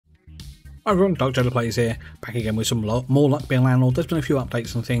Hi everyone, DarkJedi Plays here, back again with some more luck being Landlord. There's been a few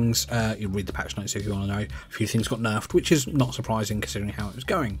updates and things. You'll read the patch notes if you want to know. A few things got nerfed, which is not surprising considering how it was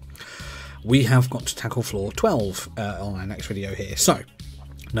going. We have got to tackle floor 12 on our next video here. So,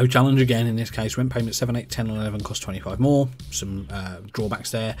 no challenge again in this case. Rent payment 7, 8, 10 and 11 cost 25 more. Some drawbacks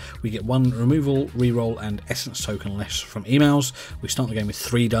there. We get 1 removal, reroll and essence token less from emails. We start the game with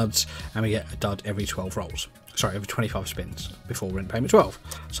 3 duds and we get a dud every 12 rolls. Sorry, every 25 spins before rent payment 12.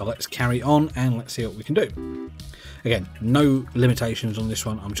 So let's carry on and let's see what we can do. Again, no limitations on this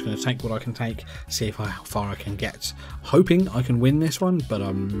one. I'm just going to take what I can take, see how far I can get. Hoping I can win this one, but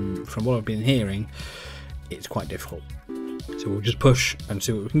from what I've been hearing, it's quite difficult. So we'll just push and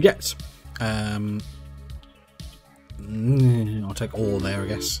see what we can get. I'll take all there, I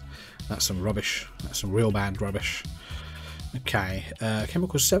guess. That's some rubbish. That's some real bad rubbish. Okay,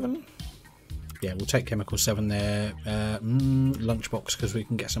 chemical 7. Yeah, we'll take chemical 7 there. Lunchbox, because we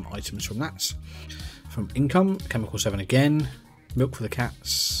can get some items from that. From income, chemical 7 again. Milk for the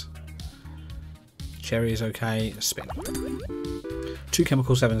cats. Cherry is okay. Spin. 2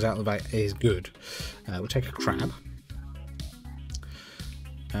 chemical 7s out of the bag is good. We'll take a crab.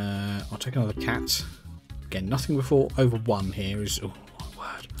 I'll take another cat. Again, nothing before over 1 here is... Oh my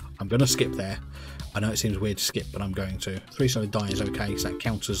word. I'm going to skip there. I know it seems weird to skip, but I'm going to. 3-sided die is okay, so that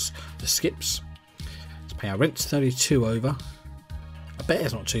counters the skips. Let's pay our rent, 32 over. I bet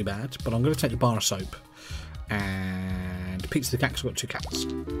it's not too bad, but I'm going to take the bar of soap. And pizza the cat, because I've got 2 cats.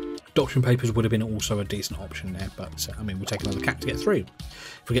 Adoption papers would have been also a decent option there, but I mean, we'll take another cat to get through.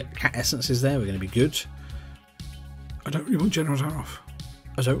 If we get cat essences there, we're going to be good. I don't really want General Zaroff.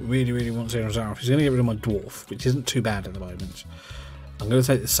 I don't really want General Zaroff. He's going to get rid of my dwarf, which isn't too bad at the moment. I'm going to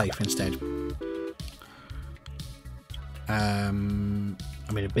take the safe instead. I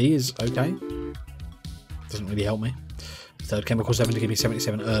mean, a B is okay. Doesn't really help me. Third chemical 7 to give me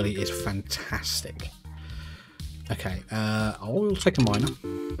 77 early is fantastic. Okay, I will take a miner.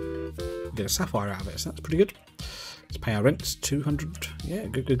 Get a sapphire out of it, so that's pretty good. Let's pay our rent, 200. Yeah,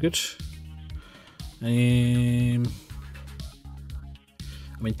 good. I'm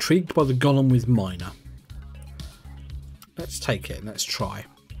intrigued by the golem with miner. Let's take it. Let's try.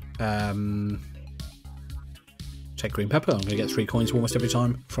 Take green pepper. I'm going to get 3 coins almost every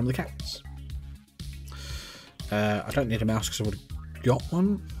time from the cats. I don't need a mouse because I've already got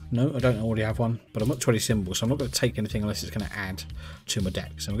one. No, I don't already have one, but I've got 20 symbols, so I'm not going to take anything unless it's going to add to my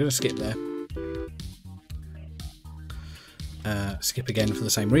deck. So I'm going to skip there. Skip again for the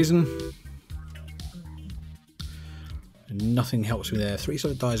same reason. Nothing helps me there.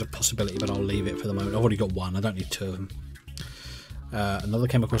 3-sided die is a possibility, but I'll leave it for the moment. I've already got 1. I don't need 2 of them. Another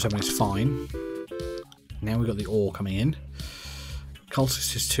chemical 7 is fine. Now we've got the ore coming in.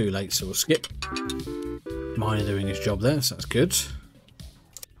 Cultist is too late, so we'll skip. Miner doing his job there, so that's good.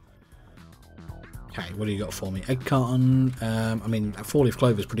 Okay, what do you got for me? Egg carton. I mean, a 4-leaf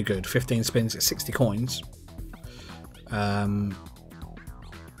clover is pretty good. 15 spins at 60 coins. I'm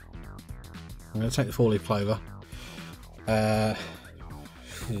going to take the 4-leaf clover. Yeah,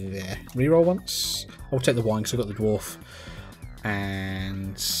 reroll once. I'll take the wine because I've got the dwarf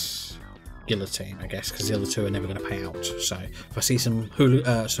and guillotine, I guess, because the other 2 are never going to pay out. So if I see some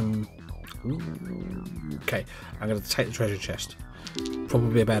okay, I'm going to take the treasure chest.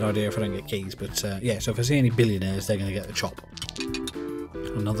 Probably a bad idea if I don't get keys, but yeah. So if I see any billionaires, they're going to get the chop.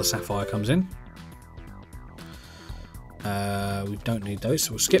 Another sapphire comes in. We don't need those,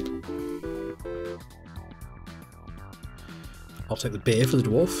 so we'll skip. I'll take the beer for the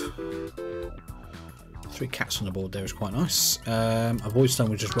dwarf. 3 cats on the board there is quite nice. A void stone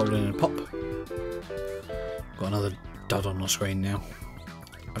will just roll in and pop. Got another dud on the screen now.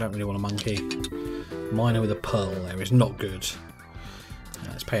 I don't really want a monkey. Miner with a pearl there is not good.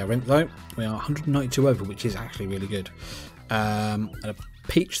 Let's pay our rent though. We are 192 over, which is actually really good. And a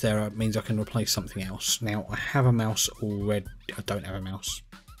peach there means I can replace something else. Now I have a mouse already. I don't have a mouse.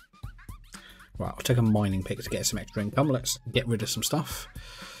 Right, I'll take a mining pick to get some extra income. Let's get rid of some stuff.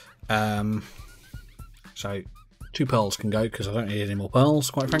 So 2 pearls can go because I don't need any more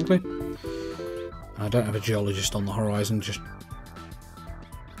pearls, quite frankly. I don't have a geologist on the horizon. Just,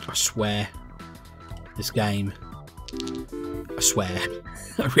 I swear, this game. I swear,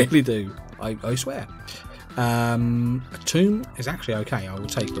 I really do. I swear. A tomb is actually okay. I will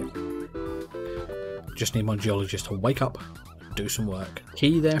take it. Just need my geologist to wake up, do some work.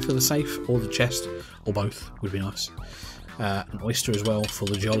 Key there for the safe or the chest, or both would be nice. An oyster as well for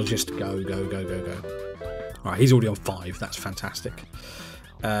the geologist. Go. Alright, he's already on 5. That's fantastic.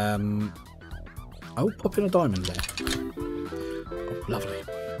 I'll pop in a diamond there. Oh, lovely.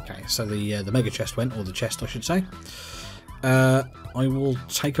 Okay, so the mega chest went, or the chest I should say. I will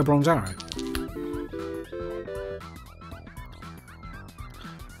take a bronze arrow.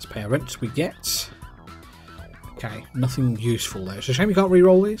 Let's pay our rent we get. Okay, nothing useful there. It's a shame we can't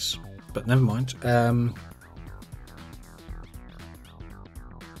re-roll these, but never mind.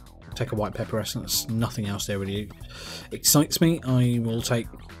 Take a white pepper essence. Nothing else there really excites me. I will take...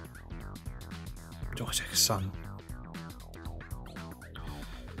 Do I take a sun?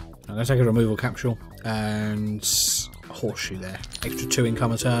 I'm going to take a removal capsule and a horseshoe there. Extra 2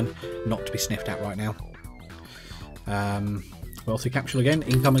 income a turn, not to be sniffed at right now. Wealthy capsule again,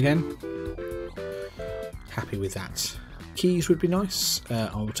 income again. Happy with that. Keys would be nice.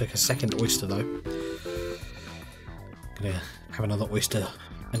 I will take a second oyster though. Gonna have another oyster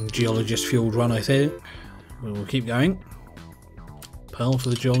and geologist fueled run, I think. We'll keep going. Pearl for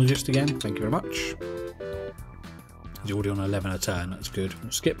the geologist again. Thank you very much. He's already on 11 a turn. That's good.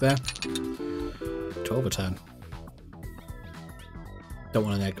 We'll skip there. 12 a turn. Don't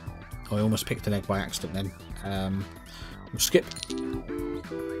want an egg. Oh, I almost picked an egg by accident then. We'll skip.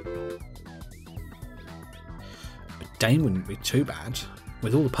 A dame wouldn't be too bad.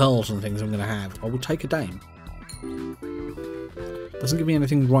 With all the pearls and things I'm going to have, I will take a dame. Doesn't give me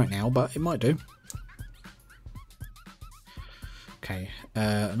anything right now, but it might do. Okay,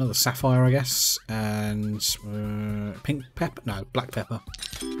 another sapphire, I guess, and pink pepper. No, black pepper.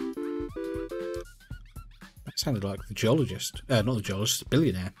 That sounded like the geologist. Not the geologist,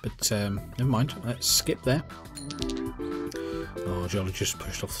 billionaire. But never mind. Let's skip there. Oh, geologist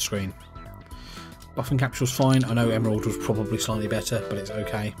pushed off the screen. Buffing capsule's fine. I know emerald was probably slightly better, but it's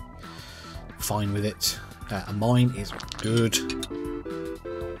okay. Fine with it. A mine is good.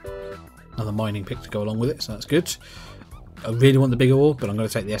 Another mining pick to go along with it, so that's good. I really want the bigger ore, but I'm going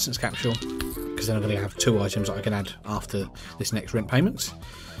to take the essence capsule because then I'm going to have 2 items that I can add after this next rent payment.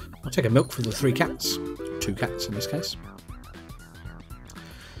 I'll take a milk for the 3 cats. 2 cats in this case.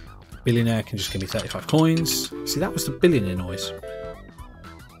 Billionaire can just give me 35 coins. See, that was the billionaire noise.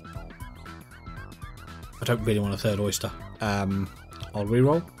 I don't really want a 3rd oyster. I'll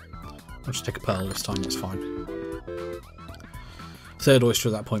re-roll. I'll just take a pearl this time, that's fine. 3rd oyster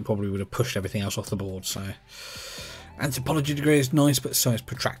at that point probably would have pushed everything else off the board, so... Anthropology degree is nice, but so is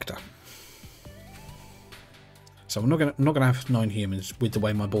protractor. So I'm not gonna have 9 humans with the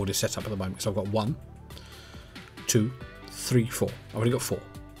way my board is set up at the moment. So I've got 1, 2, 3, 4. I've already got 4.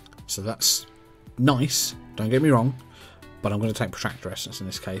 So that's nice. Don't get me wrong, but I'm going to take protractor essence in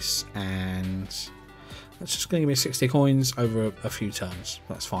this case, and that's just going to give me 60 coins over a few turns.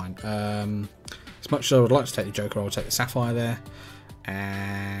 That's fine. As much as I would like to take the Joker, I will take the sapphire there.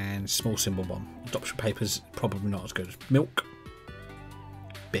 And small symbol bomb. Adoption papers probably not as good as milk.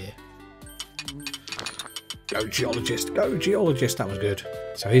 Beer. Go geologist, go geologist. That was good.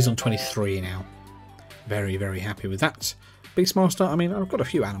 So he's on 23 now. Very, very happy with that. Beastmaster, I mean, I've got a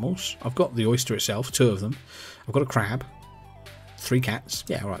few animals. I've got the oyster itself, 2 of them. I've got a crab, 3 cats.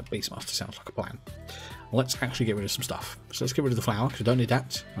 Yeah, alright, Beastmaster sounds like a plan. Let's actually get rid of some stuff. So let's get rid of the flower because we don't need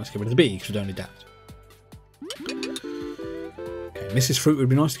that. Let's get rid of the bee because we don't need that. Mrs. Fruit would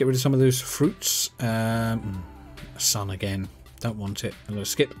be nice to get rid of some of those fruits. Sun again. Don't want it. I'm going to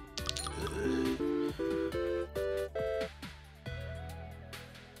skip.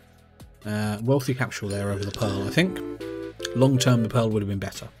 Wealthy capsule there over the pearl, I think. Long term, the pearl would have been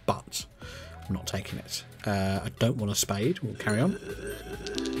better, but I'm not taking it. I don't want a spade. We'll carry on.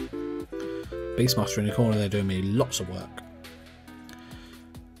 Beastmaster in the corner there doing me lots of work.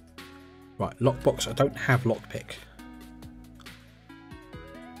 Right, lockbox. I don't have lockpick.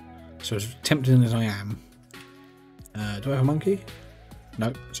 So as tempting as I am, do I have a monkey?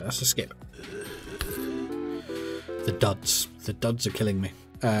 No, so that's a skip. The duds. The duds are killing me.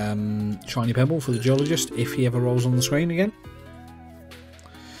 Shiny pebble for the geologist if he ever rolls on the screen again.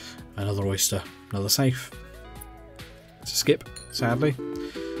 Another oyster. Another safe. It's a skip, sadly.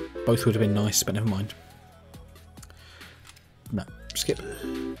 Both would have been nice, but never mind. No, skip.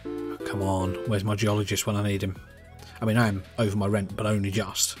 Oh, come on, where's my geologist when I need him? I mean, I am over my rent, but only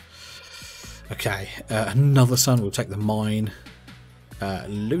just. Okay, another sun. We'll take the mine.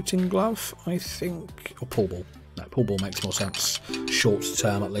 Looting glove, I think. Or pool ball. No, pool ball makes more sense. Short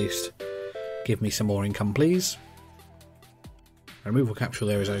term at least. Give me some more income, please. Removal capsule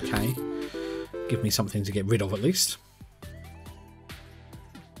there is okay. Give me something to get rid of at least.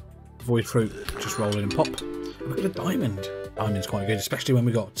 Void fruit, just roll it and pop. We've got a diamond. Diamond's quite good, especially when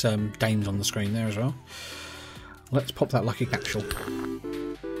we got dames on the screen there as well. Let's pop that lucky capsule.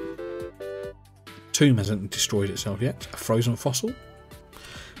 Tomb hasn't destroyed itself yet. A frozen fossil.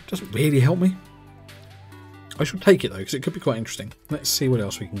 Doesn't really help me. I should take it though, because it could be quite interesting. Let's see what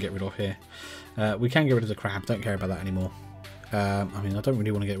else we can get rid of here. We can get rid of the crab. Don't care about that anymore. I mean, I don't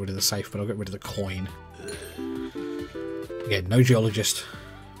really want to get rid of the safe, but I'll get rid of the coin. Again, no geologist.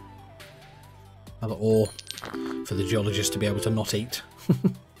 Another ore for the geologist to be able to not eat.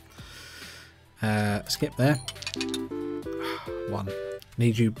 Skip there. 1.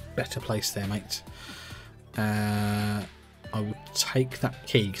 Need you better place there, mate. I will take that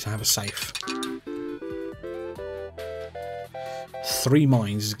key because I have a safe. 3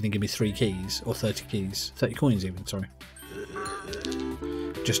 mines is going to give me 3 keys, or 30 keys. 30 coins even, sorry.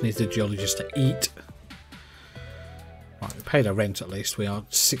 Just need the geologist to eat. Right, we paid our rent at least. We are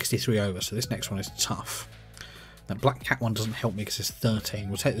 63 over, so this next one is tough. That black cat one doesn't help me because it's 13.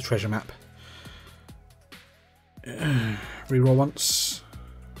 We'll take the treasure map. Reroll once.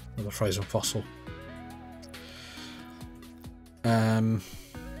 Another frozen fossil. I'll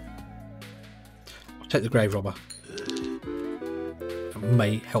take the grave robber. It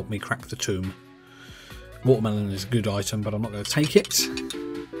may help me crack the tomb. Watermelon is a good item, but I'm not going to take it.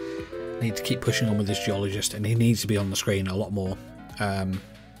 I need to keep pushing on with this geologist, and he needs to be on the screen a lot more. I'll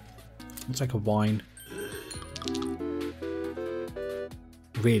take a wine.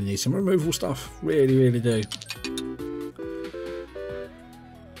 Really need some removal stuff. Really, really do.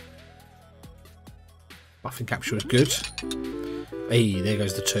 Buffing capture is good. Hey, there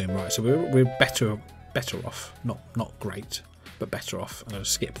goes the tomb. Right, so we're better off. Not great, but better off. I'm going to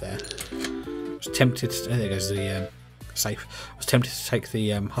skip there. I was tempted to, there goes the safe. I was tempted to take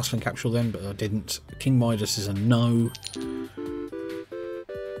the hustling capsule then, but I didn't. King Midas is a no.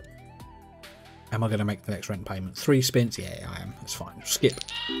 Am I going to make the next rent payment? 3 spins? Yeah, I am. That's fine. Skip.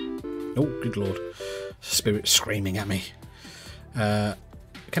 Oh, good lord. Spirit screaming at me.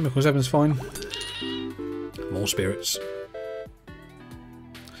 Chemical 7's fine. More spirits.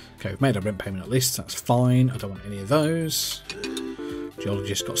 Okay, we've made a rent payment at least. That's fine. I don't want any of those.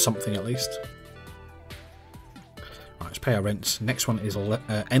 Geologist got something at least. Right, let's pay our rents. Next one is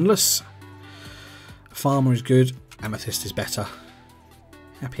endless. Farmer is good. Amethyst is better.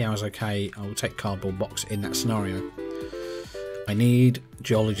 Happy hour's okay. I will take cardboard box in that scenario. I need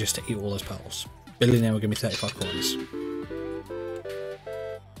geologist to eat all those pearls. Billionaire will give me 35 coins.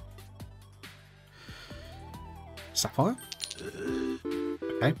 Sapphire.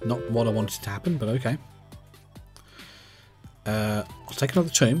 Okay, not what I wanted to happen, but okay. I'll take another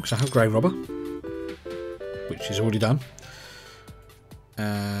tomb because I have grave robber, which is already done.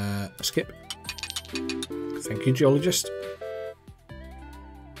 Skip. Thank you, geologist.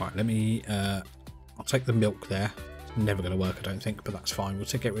 Right, let me. I'll take the milk there. It's never going to work, I don't think, but that's fine. We'll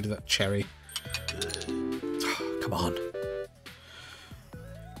get rid of that cherry. Come on.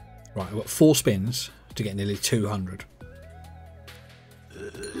 Right, I've got 4 spins to get nearly 200.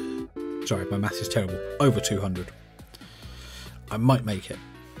 Sorry, my math is terrible. Over 200. I might make it.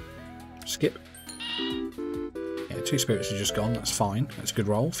 Skip. Yeah, 2 spirits are just gone. That's fine. That's a good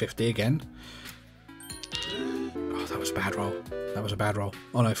roll. 50 again. Oh, that was a bad roll. That was a bad roll.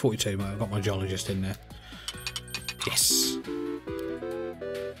 Oh no, 42. I've got my geologist in there. Yes.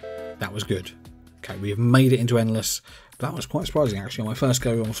 That was good. Okay, we have made it into endless. That was quite surprising actually. On my first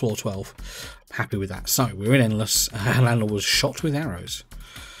go on floor 12. Happy with that. So we're in endless. Landlord was shot with arrows.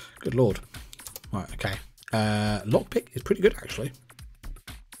 Good lord. Right, okay. Lockpick is pretty good actually.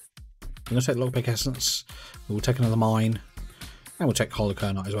 I'm going to take lockpick essence. We'll take another mine. And we'll take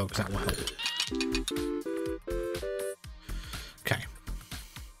holocronite as well because that will help. Okay.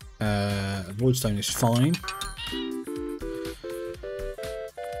 Voidstone is fine.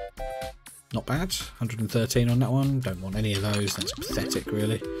 Not bad. 113 on that one. Don't want any of those. That's pathetic,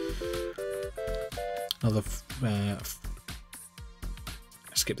 really. Another.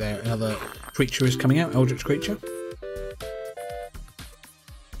 Skip there. Another creature is coming out. Eldritch Creature.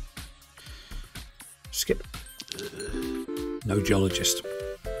 Skip. No Geologist.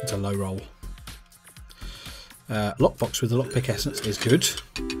 It's a low roll. Lockbox with the lockpick essence is good.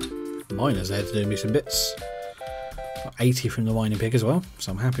 Miner's there to do me some bits. Got 80 from the mining pick as well,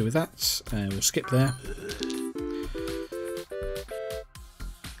 so I'm happy with that. We'll skip there.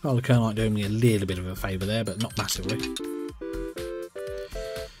 Holocronite doing me a little bit of a favour there, but not massively.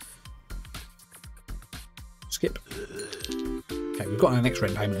 Skip. Okay, we've got our next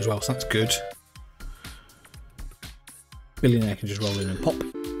rent payment as well, so that's good. Billionaire can just roll in and pop.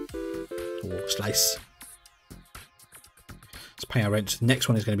 Or slice. Let's pay our rent. The next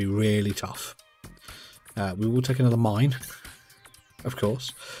one is going to be really tough. We will take another mine, of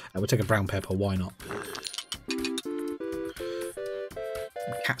course. We'll take a brown pepper, why not?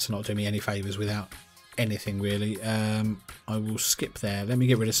 Cats are not doing me any favours without anything really. I will skip there. Let me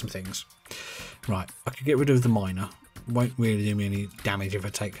get rid of some things. Right, I could get rid of the miner. Won't really do me any damage if I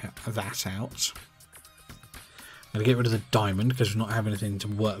take that out. I'll get rid of the diamond because we not have anything to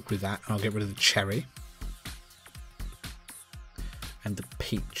work with that. And I'll get rid of the cherry. And the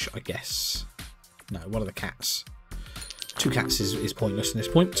peach, I guess. No, one of the cats. 2 cats is pointless in this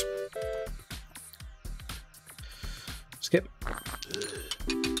point. Skip.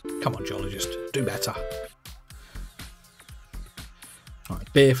 Come on, Geologist. Do better.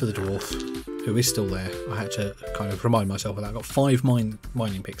 Right, beer for the dwarf, who is still there. I had to kind of remind myself of that. I've got 5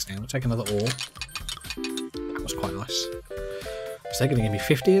 mining picks now. I'll take another ore. That was quite nice. Is they going to give me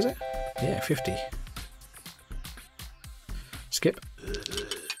 50, is it? Yeah, 50. Skip.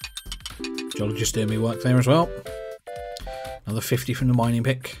 Geologist doing me work there as well. Another 50 from the mining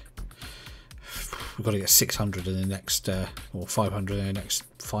pick. We've got to get 600 in the next, or 500 in the next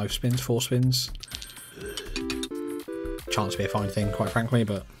 4 spins. Chance to be a fine thing, quite frankly,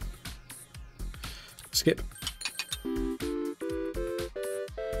 but skip. I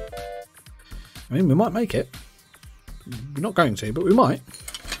mean, we might make it. We're not going to, but we might.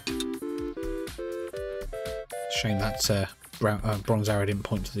 Shame that bronze arrow didn't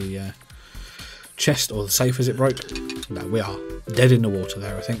point to the chest or the safe as it broke. No, we are dead in the water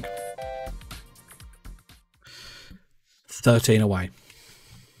there, I think. 13 away.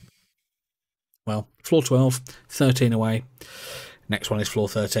 Well, floor 12, 13 away. Next one is floor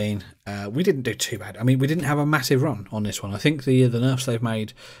 13. We didn't do too bad. I mean, we didn't have a massive run on this one. I think the nerfs they've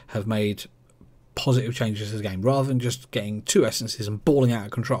made have made positive changes to the game. Rather than just getting 2 essences and balling out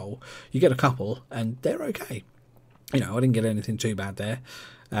of control, you get a couple and they're okay. You know, I didn't get anything too bad there.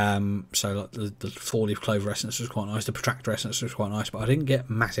 So like the 4-leaf clover essence was quite nice. The protractor essence was quite nice, but I didn't get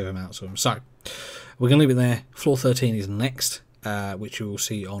massive amounts of them. So we're going to leave it there. Floor 13 is next, which you will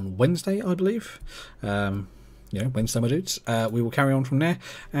see on Wednesday, I believe. Wednesday, my dudes. We will carry on from there.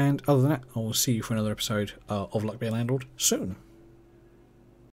 And other than that, I will see you for another episode of LBAL Landlord soon.